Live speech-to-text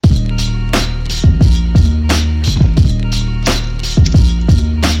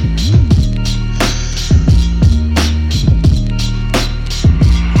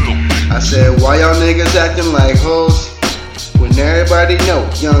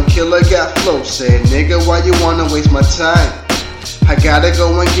young Killa got flow. Said, nigga, why you wanna waste my time? I gotta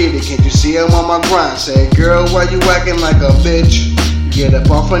go and get it, can't you see I'm on my grind? Said, girl, why you acting like a bitch? Get up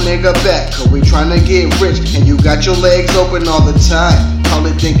off a nigga back, cause we tryna get rich. And you got your legs open all the time,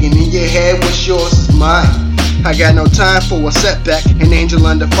 probably thinking in your head what's yours is mine. I got no time for a setback, an angel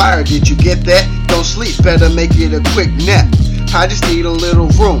under fire, did you get that? Don't sleep, better make it a quick nap. I just need a little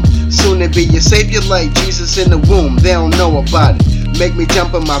room, soon to be your savior like Jesus in the womb. They don't know about it, make me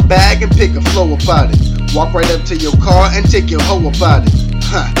jump in my bag and pick a flow about it. Walk right up to your car and take your hoe about it.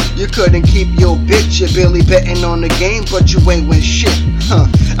 You couldn't keep your bitch, you're barely betting on the game, but you ain't win shit.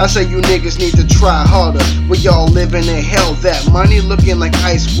 I say you niggas need to try harder. We all living in hell, that money looking like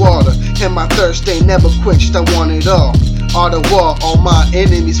ice water. And my thirst ain't never quenched, I want it all. All the war, all my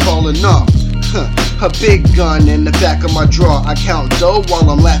enemies falling off. A big gun in the back of my drawer. I count dough while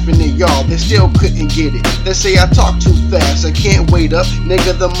I'm laughing at y'all. They still couldn't get it. They say I talk too fast. I can't wait up.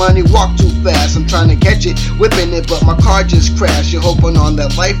 Nigga, the money walk too fast. I'm trying to catch it, whipping it, but my car just crashed. You're hoping on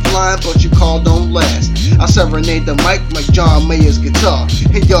that lifeline, but your call don't last. I serenade the mic like John Mayer's guitar.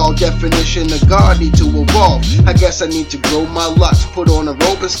 And y'all definition of God need to evolve. I guess I need to grow my locks, put on a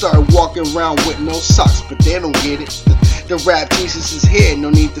robe and start walking around with no socks. But they don't get it. The rap Jesus is here, no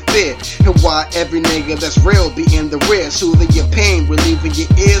need to fear. And why every nigga that's real be in the rear, soothing your pain, relieving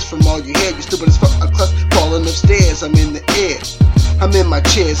your ears from all you hear. You stupid as fuck, I clutch, falling upstairs, I'm in the air. I'm in my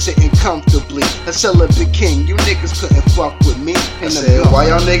chair, sitting comfortably, a celibate king. You niggas couldn't fuck with me. And I said,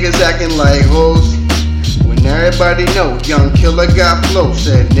 why y'all niggas acting like hoes? When everybody know young Killa got flow.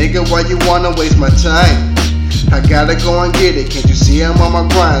 Said, nigga, why you wanna waste my time? I gotta go and get it, can't you see I'm on my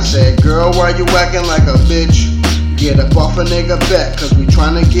grind? Said, girl, why you acting like a bitch? Get up off a nigga back, cause we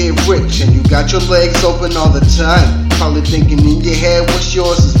tryna get rich. And you got your legs open all the time, probably thinking in your head what's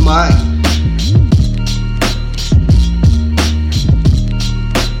yours is mine.